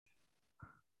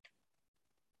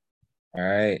All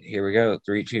right, here we go.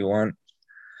 Three, two, one.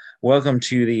 Welcome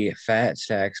to the Fat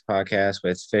Stacks podcast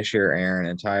with Fisher, Aaron,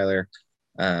 and Tyler.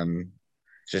 Um,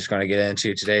 just going to get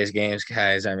into today's games,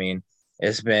 guys. I mean,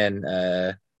 it's been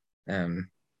um,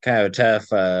 kind of a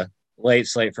tough late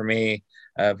slate for me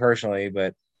personally,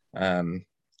 but um,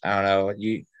 I don't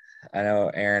know. I know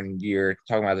Aaron, you're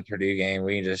talking about the Purdue game.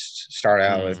 We can just start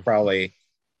out with Mm. probably,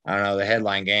 I don't know, the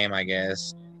headline game. I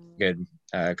guess could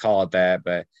call it that,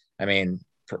 but I mean,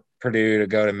 Purdue to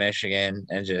go to Michigan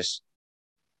and just,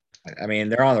 I mean,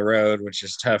 they're on the road, which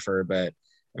is tougher, but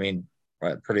I mean,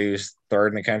 Purdue's third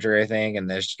in the country, I think, and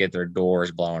they just get their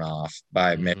doors blown off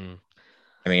by Hmm.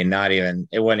 I mean, not even,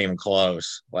 it wasn't even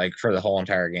close, like for the whole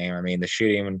entire game. I mean,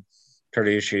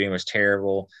 Purdue shooting was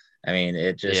terrible. I mean,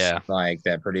 it just Yeah. seemed like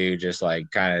that Purdue just like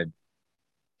kind of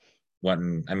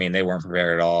wasn't, I mean, they weren't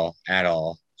prepared at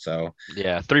all. So,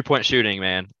 Yeah. 3-point shooting,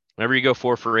 man. Whenever you go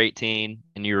 4 for 18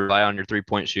 and you rely on your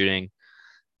 3-point shooting,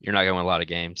 you're not going to win a lot of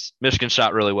games. Michigan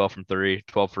shot really well from three,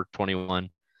 12 for 21.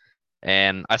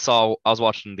 And I was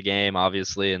watching the game,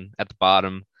 obviously, and at the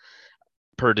bottom,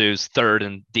 Purdue's third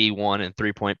in D1 in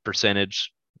 3-point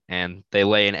percentage, and they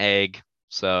lay an egg.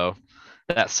 So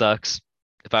that sucks.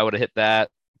 If I would have hit that,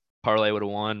 parlay would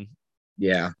have won,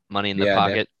 yeah. money in the Yeah.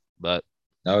 pocket. But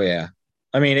Oh, yeah.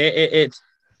 I mean, it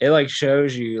like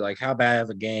shows you like how bad of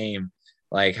a game,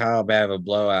 like how bad of a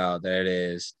blowout that it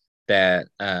is that,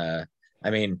 I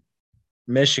mean,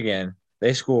 Michigan,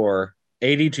 they score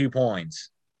 82 points,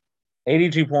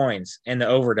 82 points, and the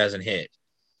over doesn't hit.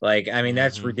 Like, I mean,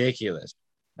 that's hmm ridiculous.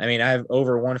 I mean, I have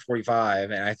over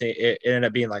 145, and I think it ended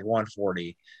up being like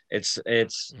 140. It's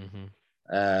hmm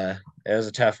uh it was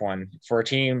a tough one for a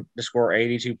team to score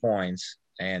 82 points,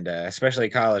 and especially a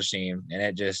college team, and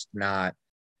it just not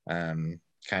um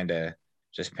kind of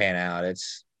just pan out.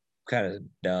 It's kind of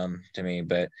dumb to me,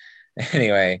 but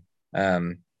anyway,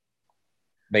 um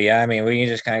but yeah, I mean, we can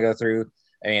just kind of go through.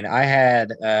 I mean, I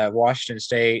had Washington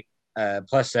State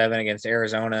 +7 against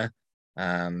Arizona.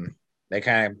 They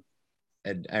kind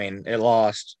of, I mean, it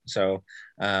lost. So,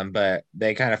 but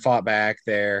they kind of fought back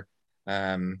there.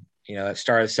 It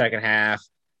started the second half.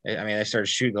 I mean, they started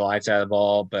shooting the lights out of the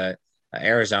ball, but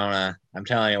Arizona, I'm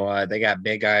telling you what, they got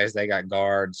big guys, they got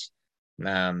guards.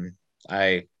 Um,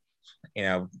 I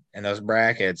in those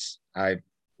brackets, I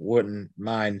wouldn't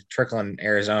mind trickling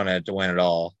Arizona to win it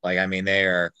all. Like, I mean, they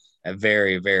are a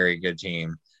very, very good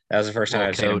team. That was the first time Well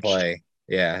I've seen them coached. play.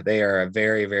 Yeah, they are a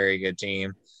very, very good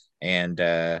team. And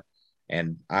I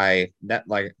that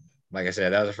like I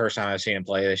said, that was the first time I've seen them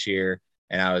play this year.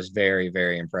 And I was very,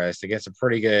 very impressed against a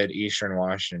pretty good Eastern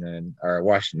Washington or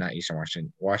Washington, not Eastern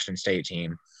Washington, Washington State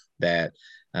team that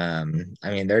I mean, I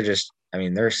mean,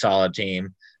 they're a solid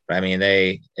team. But I mean,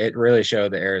 it really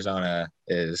showed that Arizona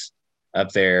is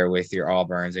up there with your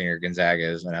Auburns and your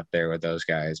Gonzagas and up there with those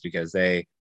guys because they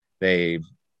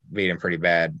beat them pretty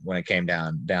bad when it came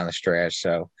down the stretch.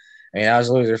 So I mean, that was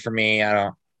a loser for me. I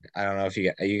don't know if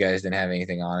you guys didn't have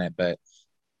anything on it, but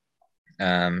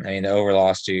I mean, the over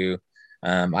loss to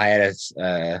I had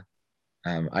I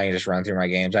can just run through my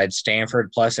games. I had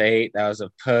Stanford +8. That was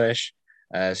a push.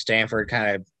 Stanford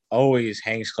kind of always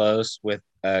hangs close with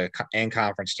in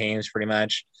conference teams pretty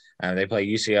much. They play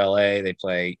UCLA, they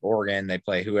play Oregon, they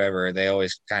play whoever. They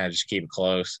always kind of just keep it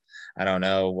close. I don't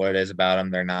know what it is about them.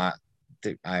 They're not.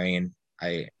 I mean,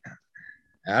 I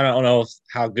don't know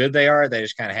how good they are. They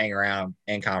just kind of hang around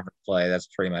in conference play. That's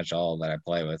pretty much all that I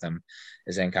play with them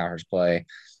is in conference play.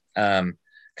 Um,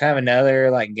 Kind of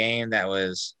another like game that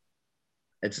was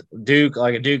it's Duke.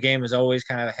 Like a Duke game is always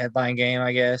kind of a headline game,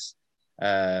 I guess.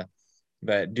 Uh,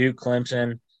 but Duke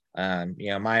Clemson,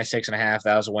 -6.5.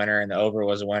 That was a winner, and the over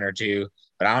was a winner too.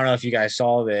 But I don't know if you guys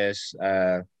saw this.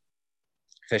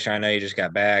 Fisher, I know you just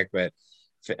got back, but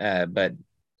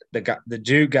the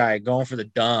Duke guy going for the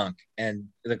dunk, and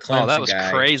the Oh, that Clemson was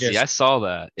guy crazy. I saw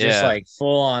that. just Yeah. like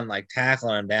full on like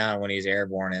tackling him down when he's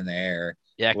airborne in the air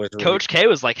Yeah. was Coach K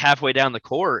was like halfway down the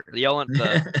court yelling at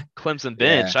the Clemson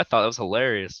yeah. bench. I thought that was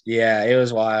hilarious. Yeah, it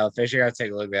was wild. Fisher, got to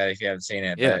take a look at it if you haven't seen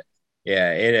it. Yeah. But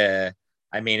yeah,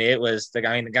 I mean, it was I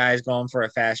mean, the guy's going for a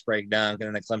fast break dunk, and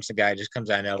then the Clemson guy just comes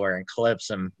out of nowhere and clips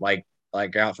him like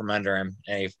out from under him,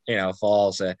 and he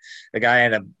falls. The guy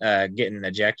ended up getting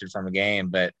ejected from the game,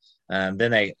 but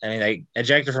then they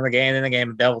ejected from the game. Then the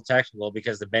game double technical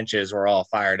because the benches were all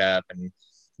fired up and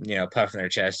puffing their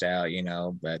chest out.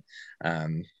 But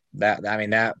that I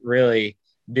mean that really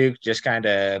Duke just kind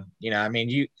of I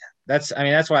mean that's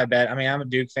why I bet. I mean, I'm a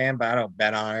Duke fan, but I don't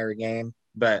bet on every game.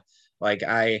 But like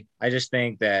I just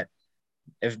think that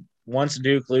if once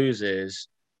Duke loses,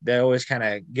 they always kind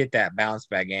of get that bounce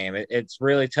back game. It's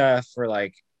really tough for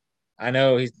like I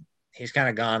know he's kind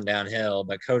of gone downhill.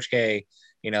 But Coach K,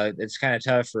 it's kind of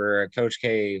tough for a Coach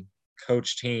K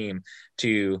coach team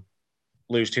to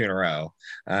lose two in a row.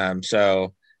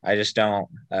 So I just don't.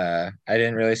 I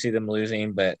didn't really see them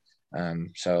losing, but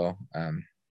on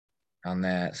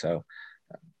that, so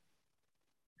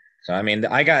I mean,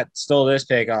 I got stole this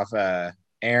pick off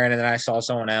Aaron, and then I saw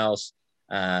someone else,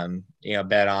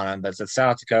 bet on him. But it's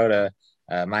South Dakota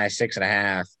minus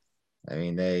 6.5. I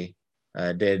mean, they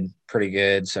did pretty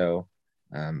good. So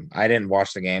I didn't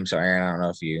watch the game. So Aaron, I don't know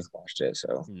if you watched it.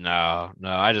 So No,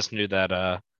 I just knew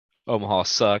that Omaha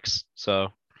sucks. So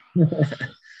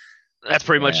that's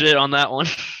pretty much yeah, it on that one.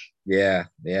 yeah,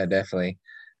 definitely.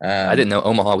 I didn't know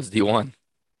Omaha was D1.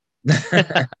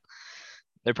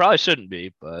 They probably shouldn't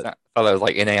be, but I thought that was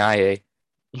like NAIA.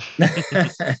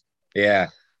 Yeah,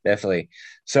 definitely.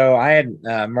 So I had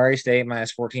Murray State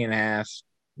minus 14.5,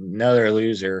 another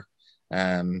loser.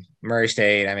 Murray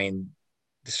State, I mean,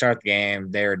 to start the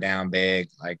game, they were down big,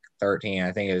 like 13.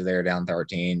 I think it was they were down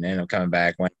 13, ended up coming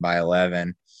back, went by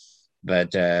 11.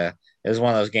 But it was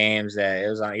one of those games that it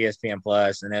was on ESPN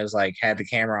Plus, and it was like had the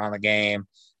camera on the game,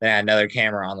 then had another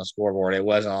camera on the scoreboard. It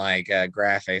wasn't like a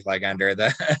graphic like under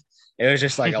the. It was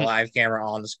just like a live camera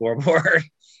on the scoreboard.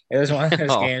 It was one of those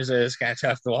oh, games that was kind of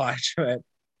tough to watch, but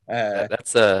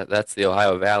That's the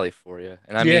Ohio Valley for you.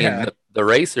 And I mean, yeah, the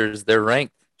Racers, they're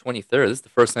ranked 23rd. This is the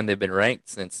first time they've been ranked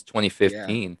since yeah,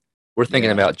 2015. We're thinking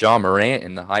yeah, about John Morant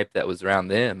and the hype that was around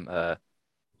them.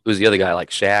 Who's the other guy?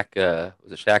 Like Shaq?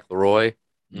 Was it Shaq Leroy?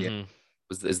 yeah. mhm.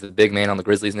 Is the big man on the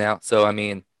Grizzlies now? So I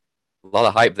mean, a lot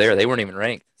of hype there. They weren't even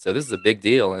ranked. So this is a big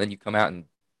deal. And then you come out and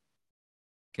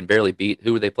can barely beat.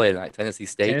 Who would they play tonight? Tennessee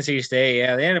State. Tennessee State,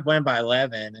 yeah, they ended up winning by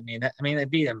 11. I mean, they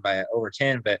beat them by over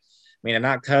 10, but I mean, to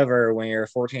not cover when you're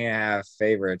 14 and a half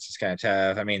favorites is kind of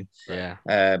tough. I mean, Yeah.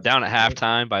 uh, Down at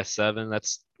halftime by 7.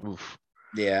 That's oof.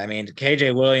 yeah, I mean,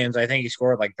 KJ Williams, I think he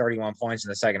scored like 31 points in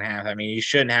the second half. I mean, you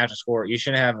shouldn't have to score. You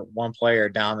shouldn't have one player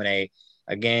dominate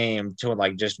a game to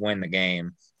like just win the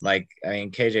game. Like, I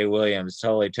mean, KJ Williams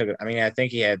totally took it. I mean, I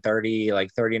think he had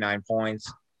 39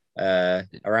 points,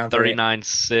 around 30.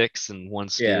 39-6 and one Yeah.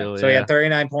 steal. So he Yeah. had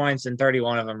 39 points and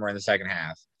 31 of them were in the second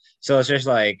half. So it's just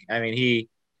like, I mean,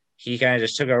 he kind of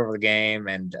just took over the game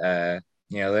and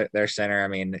their center, I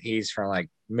mean, he's from like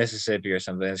Mississippi or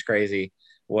something. It's crazy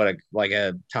what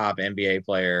a top NBA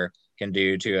player can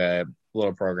do to a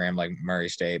little program like Murray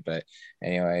State. But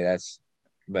anyway,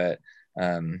 but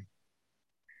um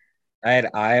I had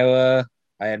Iowa,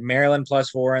 I had Maryland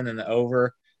 +4 and then the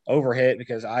over hit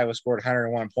because Iowa scored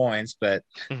 101 points. But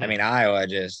I mean, Iowa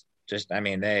just I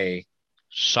mean,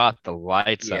 Shot the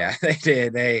lights yeah, out. they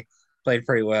did. They played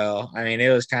pretty well. I mean, it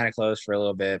was kind of close for a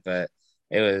little bit, but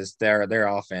it was their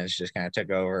offense just kind of took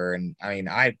over. And I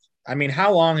mean,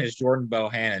 how long has Jordan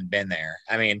Bohannon been there?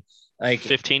 I mean, like,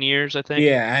 15 years, I think.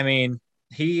 yeah, I mean,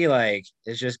 he like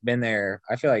has just been there.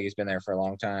 I feel like he's been there for a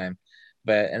long time.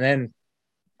 But and then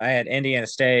I had Indiana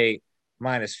State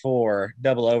 -4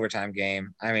 double overtime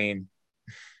game. I mean,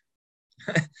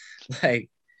 like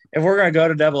if we're gonna go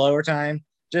to double overtime,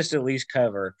 just at least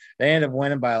cover. They end up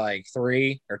winning by like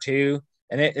 3 or 2,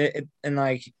 and and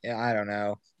like I don't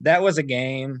know. That was a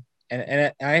game,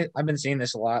 and I've been seeing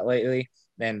this a lot lately,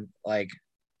 and like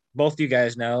both you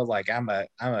guys know, like I'm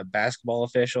a basketball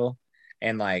official,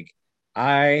 and like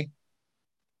I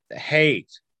hate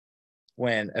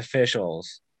when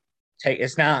officials take.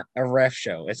 It's not a ref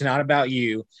show. It's not about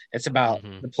you. It's about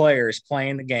Hmm. the players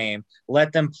playing the game.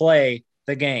 Let them play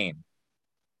the game.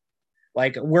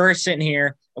 Like we're sitting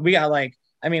here, we got like,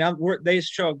 I mean, they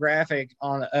show a graphic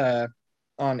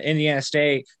on Indiana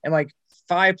State, and like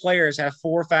 5 players have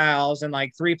 4 fouls, and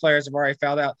like 3 players have already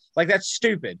fouled out. Like that's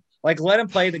stupid. Like let them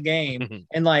play the game,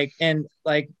 and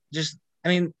just, I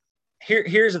mean,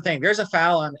 here's the thing. There's a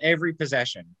foul on every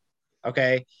possession.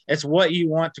 Okay, it's what you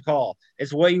want to call.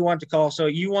 It's what you want to call. So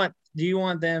do you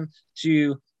want them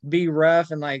to be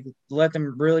rough and like let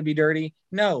them really be dirty?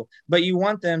 No, but you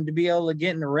want them to be able to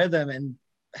get in the rhythm and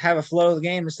have a flow of the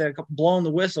game instead of blowing the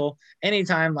whistle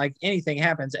anytime like anything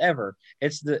happens ever.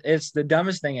 It's the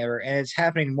dumbest thing ever, and it's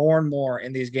happening more and more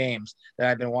in these games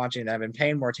that I've been watching, that I've been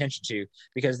paying more attention to,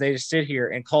 because they just sit here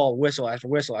and call whistle after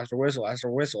whistle after whistle after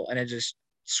whistle, and it just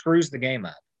screws the game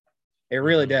up. It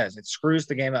really Hmm. does. It screws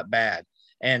the game up bad.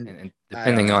 And And I don't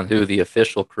depending know. on who the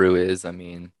official crew is, I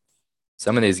mean,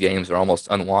 some of these games are almost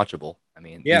unwatchable. I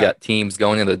mean, you Yeah. got teams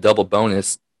going into the double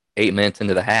bonus 8 minutes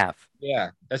into the half.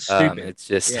 Yeah. That's stupid. It's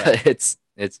just Yeah.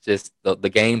 it's just the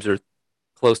games are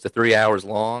close to 3 hours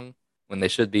long when they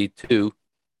should be 2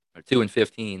 or 2 and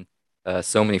 15.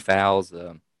 So many fouls,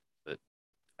 but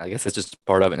I guess it's just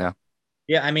part of it now.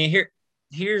 Yeah. I mean,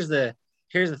 here's the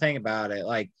thing about it.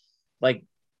 Like, like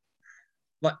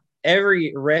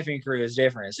every reffing crew is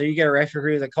different. So you get a reffing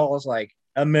crew that calls like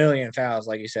a million fouls,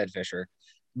 like you said, Fisher.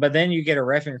 But then you get a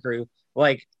reffing crew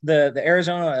like the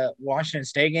Arizona Washington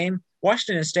State game.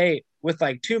 Washington State with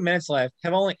like 2 minutes left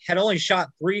had only shot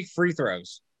 3 free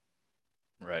throws.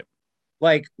 Right.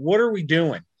 Like, what are we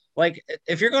doing? Like,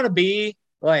 if you're going to be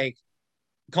like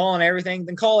calling everything,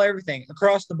 then call everything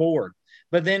across the board.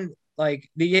 But then, like,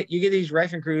 you get these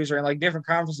reffing crews or in like different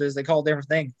conferences, they call different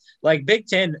things. Like, Big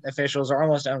Ten officials are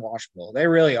almost unwatchable. They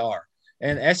really are.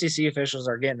 And SEC officials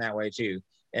are getting that way too.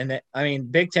 And I mean,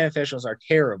 Big Ten officials are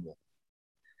terrible.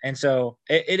 And so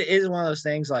it is one of those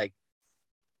things like,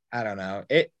 I don't know.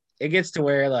 It gets to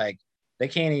where like they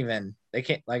can't,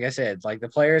 like I said, like the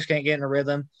players can't get in a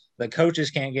rhythm, the coaches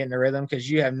can't get in a rhythm because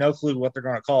you have no clue what they're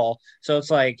going to call. So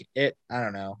it's like I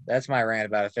don't know. That's my rant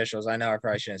about officials. I know I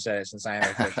probably shouldn't have said it since I am an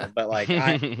official, but like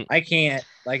I can't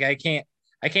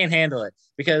handle it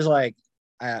because like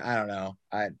I don't know.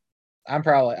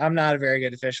 I'm not a very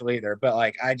good official either, but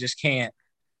like I just can't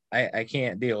I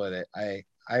can't deal with it.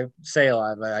 I say a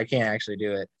lot, but I can't actually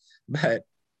do it. But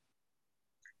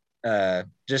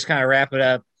just kind of wrap it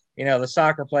up. The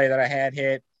soccer play that I had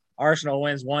hit. Arsenal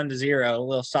wins 1-0. A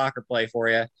little soccer play for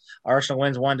you. Arsenal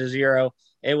wins 1-0.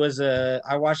 It was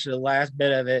I watched the last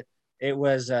bit of it. It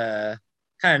was kind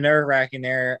of nerve wracking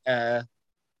there at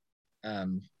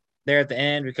the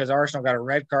end because Arsenal got a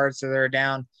red card, so they're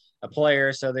down a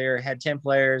player. So they had 10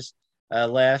 players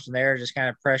left, and they were just kind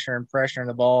of pressuring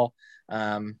the ball.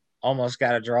 Almost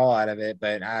got a draw out of it,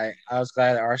 but I was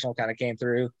glad that Arsenal kind of came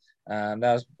through. That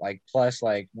was like plus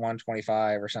like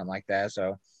 125 or something like that.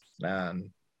 So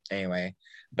anyway,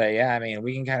 but yeah, I mean,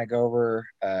 we can kind of go over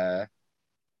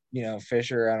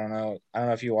Fisher. I don't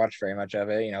know if you watched very much of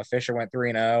it. Fisher went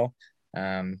 3-0. I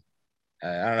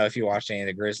don't know if you watched any of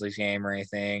the Grizzlies game or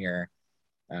anything or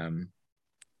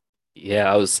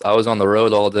Yeah, I was on the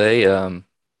road all day.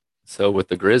 So with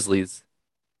the Grizzlies,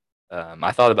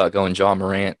 I thought about going John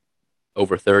Morant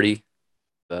over 30,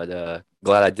 but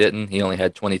glad I didn't. He only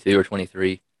had 22 or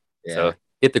 23. yeah, So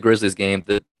hit the Grizzlies game.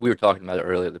 We were talking about it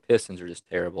earlier. The Pistons are just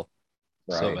terrible.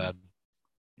 So right,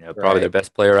 bad. Probably right. their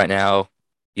best player right now,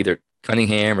 either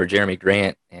Cunningham or Jeremy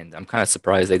Grant, and I'm kind of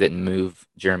surprised they didn't move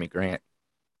Jeremy Grant.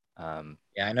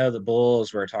 Yeah, I know the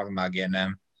Bulls were talking about getting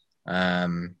him.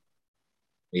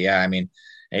 Yeah, I mean,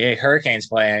 hey, Hurricanes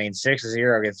play. I mean,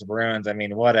 6-0 against the Bruins. I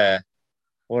mean, what a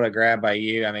grab by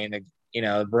you. I mean,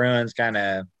 the Bruins kind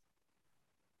of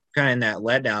in that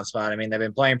letdown spot. I mean, they've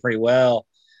been playing pretty well,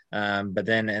 but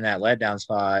then in that letdown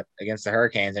spot against the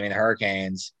Hurricanes, I mean, the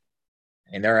Hurricanes,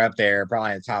 and they're up there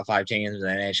probably in the top 5 teams in the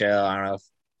NHL.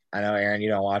 I know Aaron, you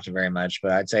don't watch it very much,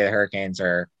 but I'd say the Hurricanes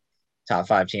are top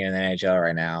 5 team in the NHL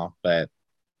right now. But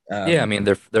yeah, I mean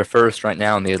they're first right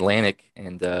now in the Atlantic,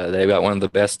 and they've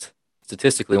got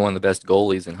statistically one of the best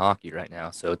goalies in hockey right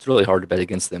now. So it's really hard to bet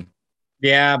against them.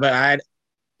 yeah, but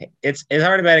it's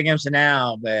hard to bet against it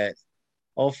now, but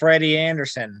old Freddie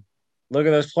Anderson. Look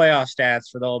at those playoff stats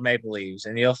for the old Maple Leafs,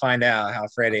 and you'll find out how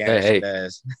Freddie Okay, Anderson hey,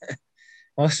 does.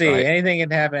 We'll see. right. Anything can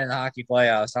happen in the hockey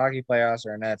playoffs. Hockey playoffs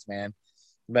are nuts, man.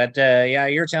 But yeah,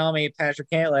 you're telling me Patrick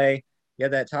Cantlay, you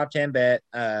had that top 10 bet.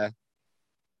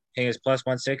 He was plus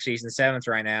 160. He's in seventh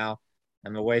right now.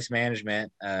 I'm a Waste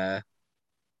Management. But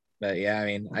yeah, I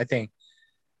mean, I think.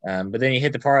 But then you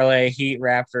hit the parlay: Heat,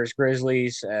 Raptors,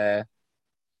 Grizzlies.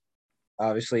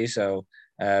 Obviously, so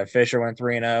Fisher went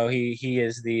 3-0. He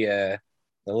is the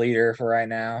leader for right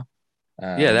now.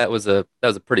 Yeah, Um, that was a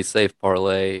pretty safe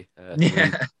parlay. Three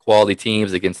yeah, quality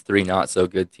teams against three not so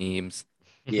good teams.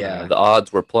 yeah, The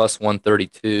odds were plus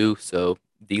 132, so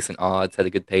decent odds. Had a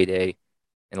good payday,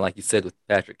 and like you said with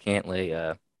Patrick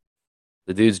Cantlay,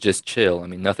 the dude's just chill. I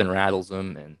mean, nothing rattles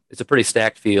him, and it's a pretty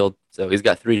stacked field. So he's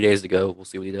got 3 days to go. We'll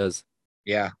see what he does.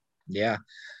 yeah, yeah.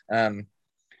 Um,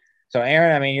 So,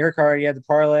 Aaron, I mean, your card, you have the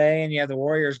parlay and you have the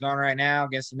Warriors going right now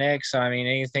against the Knicks. So, I mean,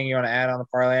 anything you want to add on the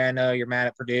parlay? I know you're mad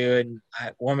at Purdue. And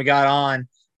when we got on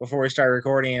before we started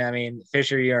recording, I mean,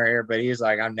 Fisher, you are here, but he's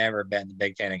like, I'm never betting the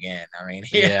Big Ten again. I mean,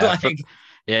 he's Yeah,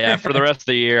 like, for the rest of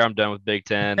the year, I'm done with Big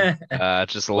Ten.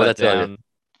 It's just a What I tell you? letdown.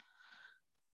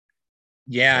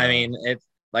 yeah, I Uh, mean, it's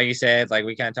like you said, like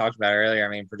we kind of talked about earlier. I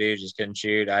mean, Purdue just couldn't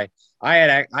shoot. I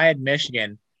had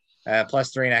Michigan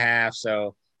plus 3.5.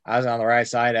 So I was on the right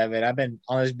side of it. I've been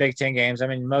on those Big Ten games. I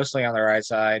mean, mostly on the right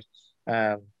side.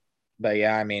 Um, but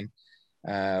yeah, I mean,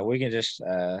 we can just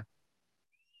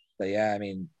but yeah, I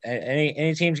mean,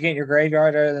 any teams getting your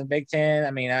graveyard other than Big Ten?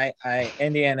 I mean,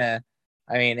 Indiana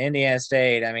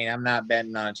State. I mean, I'm not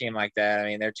betting on a team like that. I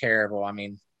mean, they're terrible. I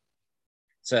mean,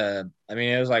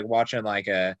 it was like watching like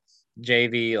a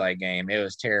JV like game. It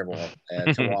was terrible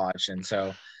to watch, and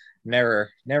so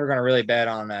never going to really bet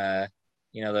on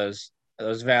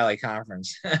those Valley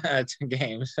Conference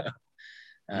games. So,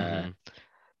 hmm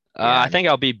yeah, I think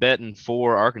I'll be betting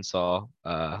for Arkansas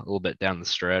a little bit down the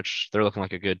stretch. They're looking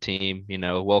like a good team,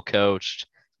 well coached,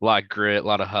 a lot of grit, a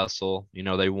lot of hustle.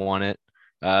 They want it.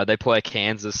 They play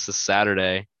Kansas this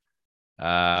Saturday.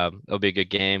 It'll be a good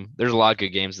game. There's a lot of good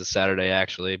games this Saturday,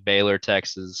 actually. Baylor,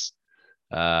 Texas,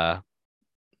 uh,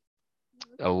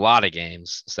 a lot of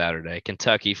games Saturday.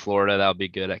 Kentucky, Florida, that'll be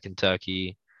good at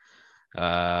Kentucky.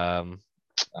 Um,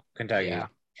 Kentucky yeah,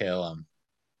 kill them.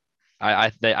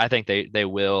 I think they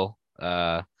will.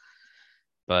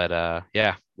 But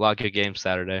yeah, a lot of good games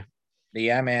Saturday.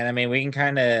 Yeah, man. I mean, we can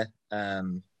kind of,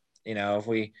 if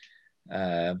we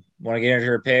want to get into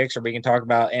your picks, or we can talk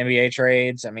about NBA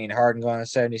trades. I mean, Harden going to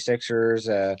 76ers,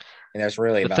 and that's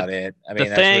really The th- about it. I the mean,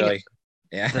 that's thing really,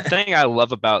 yeah. the thing I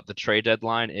love about the trade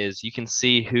deadline is you can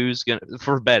see who's gonna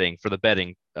for the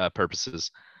betting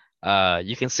purposes.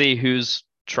 You can see who's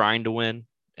trying to win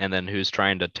and then who's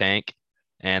trying to tank,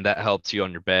 and that helps you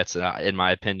on your bets, in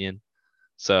my opinion.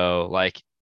 So, like,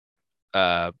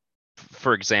 uh,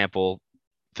 for example,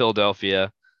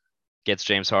 Philadelphia gets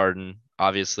James Harden.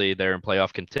 Obviously, they're in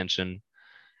playoff contention.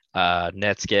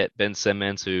 Nets get Ben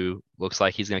Simmons, who looks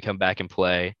like he's going to come back and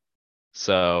play.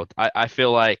 So I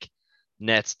feel like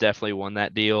Nets definitely won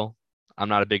that deal. I'm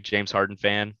not a big James Harden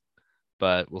fan,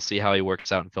 but we'll see how he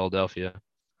works out in Philadelphia.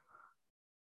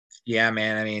 Yeah,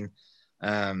 man. I mean,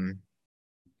 um,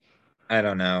 I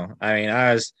don't know. I mean,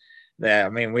 I was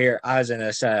in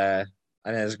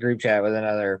this group chat with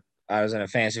another. I was in a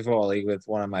fantasy football league with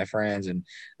one of my friends, and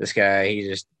this guy,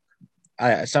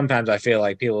 sometimes I feel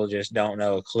like people just don't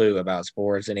know a clue about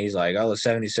sports, and he's like, "Oh, the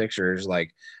 76ers,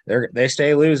 like they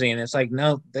stay losing." And it's like,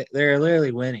 no, they're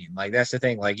literally winning. Like that's the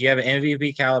thing. Like you have an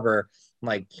MVP caliber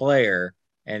like player,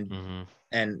 and hmm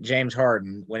and James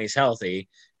Harden when he's healthy.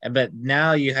 But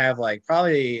now you have like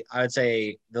probably I would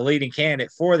say the leading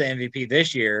candidate for the MVP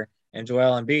this year and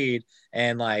Joel Embiid.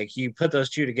 And like you put those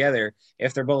two together,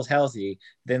 if they're both healthy,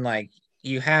 then like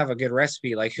you have a good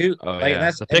recipe. Like who Oh like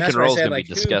yeah, the and pick that's and what I roll is said, going to be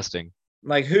disgusting.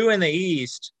 who in the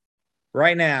East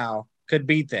right now could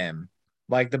beat them?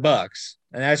 Like the Bucks.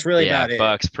 And that's really Yeah, about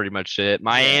it. Bucks pretty much it.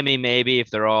 Yeah. Miami maybe if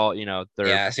they're all they're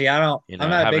Yeah, see, I'm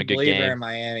not a having a big good believer game. in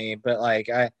Miami, but like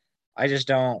I just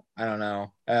I don't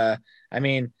know. I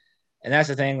mean, and that's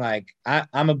the thing. Like,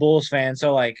 I'm a Bulls fan,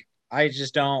 so like, I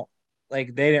just don't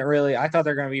like. They didn't really. I thought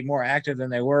they're going to be more active than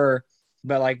they were,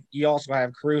 but like, you also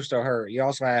have Caruso hurt. You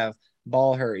also have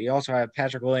Ball hurt. You also have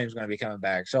Patrick Williams going to be coming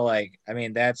back. So like, I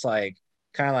mean, that's like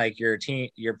kind of like your team,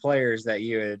 your players that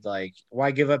you would like.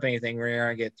 Why give up anything when you're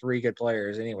going to get three good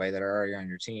players anyway that are already on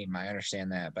your team? I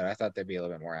understand that, but I thought they'd be a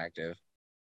little bit more active.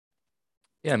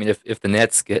 Yeah, I mean, if the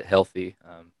Nets get healthy,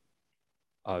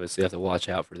 obviously you have to watch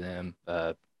out for them.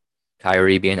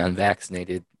 Kyrie being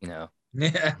unvaccinated,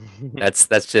 Yeah. that's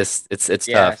just it's Yeah.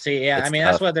 tough. See, yeah. I It's mean,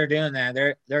 that's tough, what they're doing. That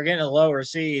they're getting a lower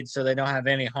seed, so they don't have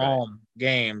any right? home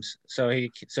games, so he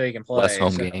can Less play.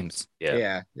 home So games, yeah.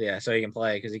 yeah, yeah. So he can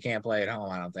play because he can't play at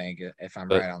home. I don't think if I'm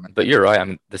But right on that. but you're right. I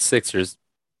mean, the Sixers,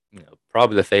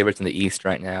 probably the favorites in the East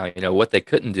right now. What they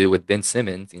couldn't do with Ben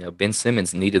Simmons. Ben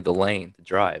Simmons needed the lane to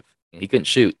drive, and he couldn't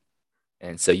shoot,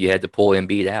 and so you had to pull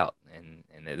Embiid out, and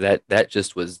that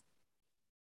just was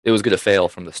it was going to fail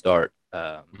from the start.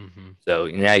 hmm So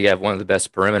now you have one of the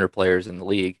best perimeter players in the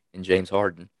league in James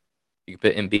Harden. You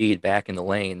can put Embiid back in the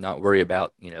lane, not worry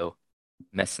about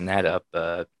messing that up.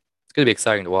 It's going to be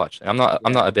exciting to watch. And I'm Yeah.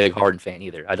 not a big Harden fan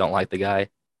either. I don't like the guy.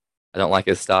 I don't like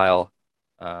his style.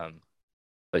 Um,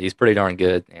 but he's pretty darn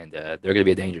good, and they're going to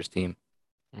be a dangerous team.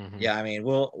 hmm Yeah. I mean,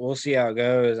 we'll see how it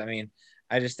goes. I mean,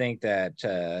 I just think that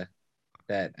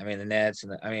I mean the Nets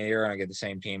I mean you're going to get the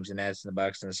same teams, the Nets and the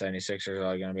Bucks and the 76ers are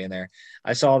all going to be in there.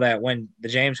 I saw that when the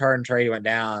James Harden trade went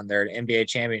down, their NBA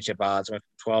championship odds went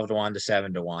from 12 to 1 to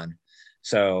 7 to 1.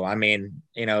 So I mean,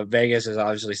 Vegas is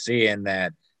obviously seeing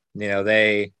that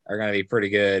they are going to be pretty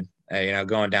good,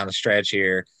 going down the stretch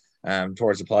here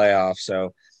towards the playoffs.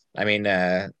 So I mean,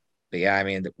 but yeah, I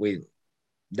mean we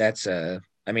that's I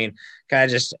mean kind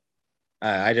of just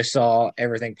I just saw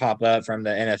everything pop up from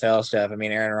the NFL stuff. I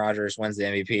mean, Aaron Rodgers wins the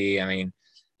MVP. I mean,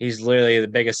 he's literally the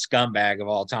biggest scumbag of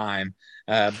all time.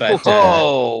 But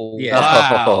Oh yeah,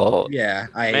 wow, Oh, yeah,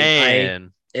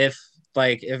 man! if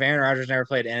if Aaron Rodgers never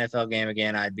played an NFL game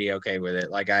again, I'd be okay with it.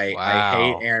 Like I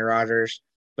hate Wow, Aaron Rodgers,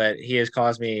 but he has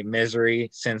caused me misery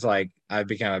since like I've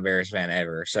become a Bears fan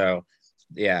ever. So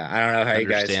yeah, I don't know how you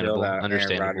guys feel understandable, about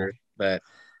Aaron understandable. Rodgers, but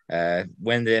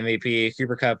win the MVP.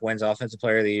 Cooper Cup wins Offensive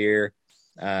Player of the Year.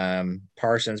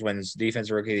 Parsons wins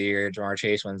Defensive Rookie of the Year. Jamar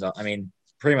Chase wins. I mean,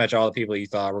 pretty much all the people you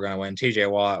thought were going to win. TJ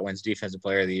Watt wins Defensive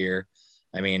Player of the Year.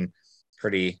 I mean,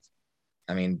 pretty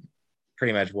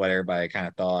pretty much what everybody kind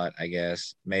of thought, I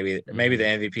guess. Maybe the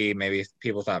MVP, maybe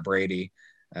people thought Brady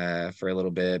for a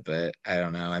little bit, but I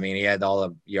don't know. I mean, he had all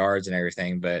the yards and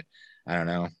everything, but I don't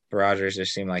know. Rodgers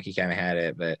just seemed like he kind of had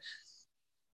it, but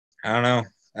I don't know.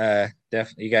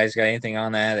 Definitely, you guys got anything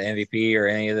on that, the MVP or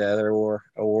any of the other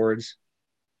awards?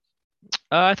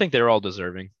 I think they were all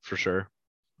deserving for sure.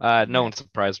 No one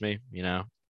surprised me.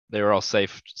 They were all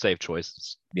safe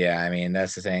choices. Yeah, I mean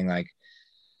that's the thing. Like,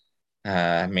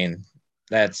 I mean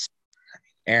that's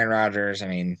Aaron Rodgers. I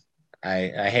mean,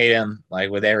 I hate him like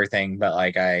with everything, but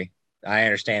like I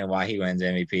understand why he wins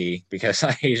MVP because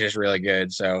like, he's just really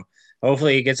good. So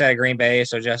hopefully he gets out of Green Bay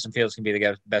so Justin Fields can be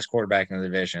the best quarterback in the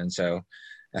division. So,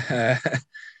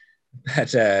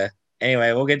 but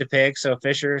anyway, we'll get to picks. So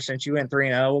Fisher, since you went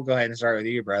 3-0, we'll go ahead and start with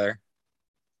you, brother.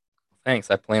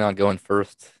 Thanks. I plan on going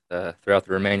first throughout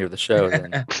the remainder of the show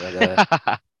then.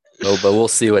 But we'll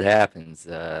see what happens.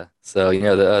 So,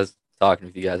 I was talking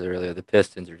with you guys earlier. The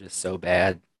Pistons are just so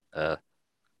bad. I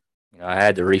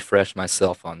had to refresh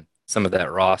myself on some of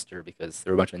that roster because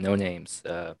there were a bunch of no names.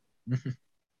 I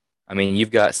mean,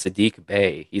 you've got Sadiq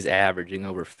Bey. He's averaging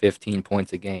over 15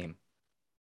 points a game.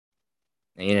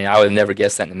 And, I would have never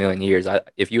guessed that in a million years.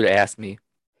 If you would have asked me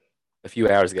a few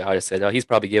hours ago, I would have said, "Oh, he's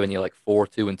probably giving you like 4,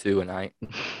 2, and 2 a night."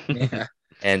 Yeah.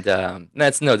 And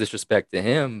that's no disrespect to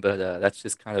him, but that's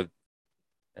just kind of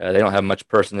they don't have much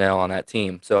personnel on that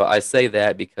team. So I say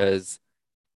that because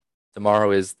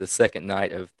tomorrow is the second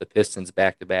night of the Pistons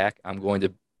back-to-back. I'm going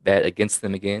to bet against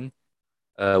them again.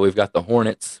 We've got the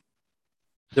Hornets.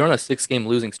 They're on a 6-game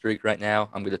losing streak right now.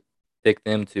 I'm going to pick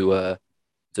them to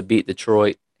beat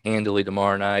Detroit handily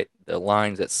tomorrow night. The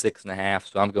line's at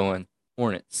 6.5, so I'm going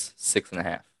Hornets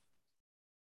 6.5.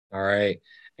 All right.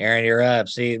 Aaron, you're up.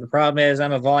 See, the problem is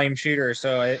I'm a volume shooter,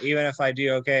 so even if I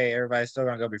do okay, everybody's still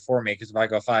gonna go before me because if I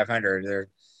go 500, they're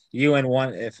you and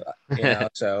one. If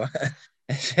so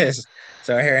it's just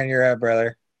so. Aaron, you're up,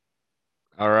 brother.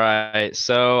 All right,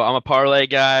 so I'm a parlay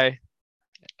guy.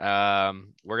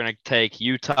 We're gonna take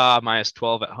Utah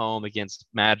 -12 at home against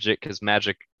Magic because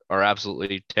Magic are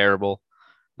absolutely terrible.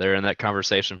 They're in that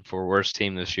conversation for worst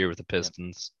team this year with the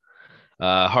Pistons.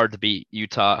 Hard to beat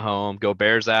Utah at home. Go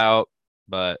Bears out.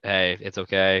 But hey, it's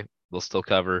okay. We'll still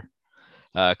cover.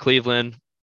 Cleveland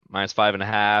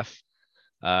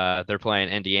 -5.5. They're playing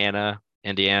Indiana.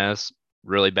 Indiana's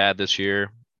really bad this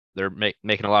year. They're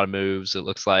making a lot of moves. It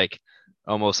looks like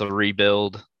almost a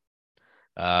rebuild.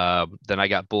 Then I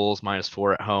got Bulls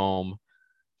 -4 at home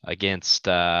against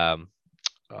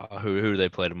who do they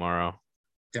play tomorrow?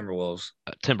 Timberwolves.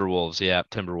 Timberwolves, yeah,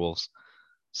 Timberwolves.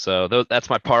 So that's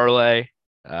my parlay.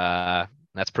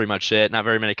 That's pretty much it. Not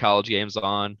very many college games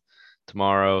on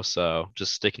tomorrow, so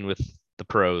just sticking with the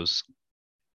pros.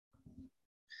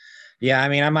 Yeah, I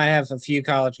mean, I might have a few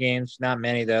college games, not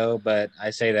many though, but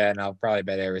I say that and I'll probably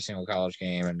bet every single college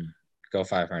game and go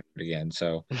 500 again.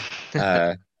 So,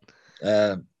 been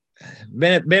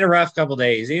a rough couple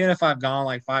days. Even if I've gone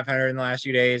like 500 in the last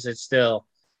few days, it's still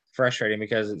frustrating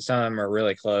because some of them are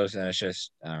really close and it's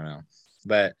just I don't know.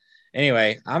 But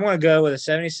anyway, I'm going to go with the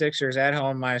 76ers at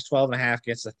home -12.5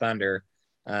 against the Thunder.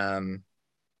 I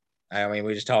mean,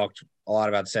 we just talked a lot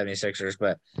about the 76ers,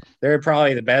 but they're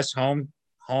probably the best home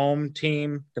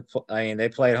team. I mean, they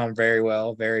play at home very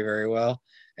well, very, very well.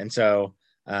 And so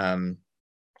I'm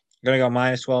going to go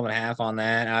 -12.5 on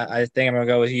that. I think I'm going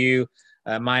to go with you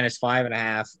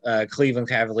 -5.5 Cleveland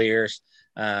Cavaliers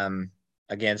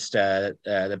against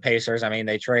the Pacers. I mean,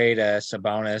 they trade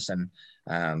Sabonis and,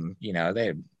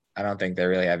 I don't think they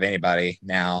really have anybody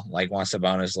now like once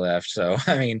Sabonis left. So,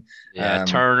 I mean, yeah,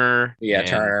 Turner. Yeah,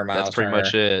 Turner, Miles That's pretty Turner.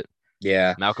 much it.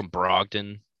 Yeah. Malcolm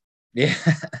Brogdon. Yeah.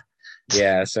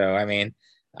 Yeah. So, I mean,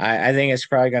 I think it's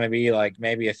probably going to be like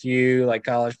maybe a few like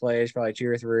college plays, probably 2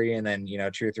 or 3, and then,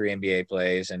 2 or 3 NBA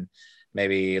plays and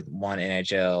maybe one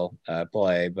NHL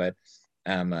play. But,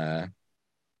 yeah,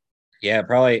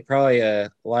 probably a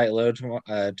light load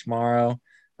tomorrow.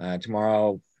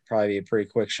 Tomorrow probably be a pretty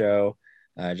quick show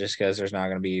just because there's not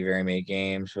going to be very many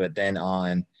games. But then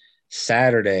on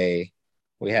Saturday,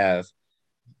 we have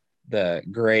the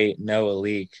great Noah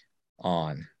Leak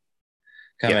on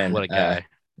coming. Yeah, what a guy.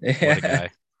 What a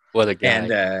guy. What a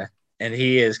guy. And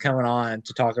he is coming on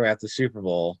to talk about the Super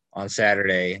Bowl on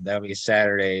Saturday. That'll be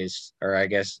Saturdays, or I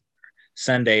guess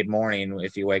Sunday morning.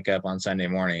 If you wake up on Sunday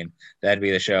morning, that'd be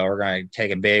the show. We're going to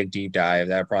take a big deep dive.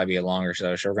 That'll probably be a longer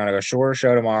show. So we're going to go shorter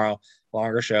show tomorrow,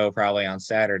 longer show probably on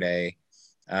Saturday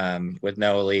with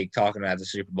Noah Leak talking about the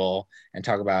Super Bowl and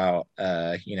talk about,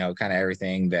 kind of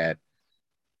everything that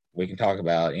we can talk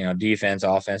about, defense,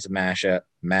 offensive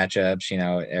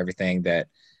matchups, everything that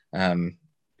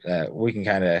we can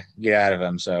kind of get out of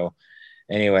them. So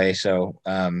anyway,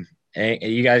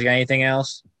 you guys got anything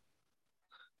else?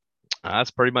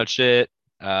 That's pretty much it.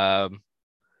 Um,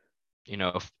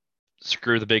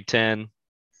 screw the Big Ten,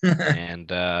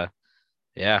 and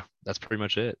yeah, that's pretty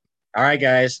much it. All right,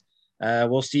 guys.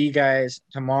 We'll see you guys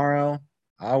tomorrow.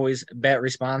 Always bet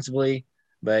responsibly,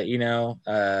 but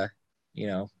oh,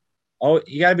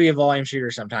 you got to be a volume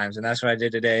shooter sometimes, and that's what I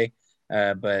did today.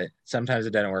 But sometimes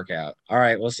it doesn't work out. All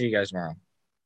right, we'll see you guys tomorrow.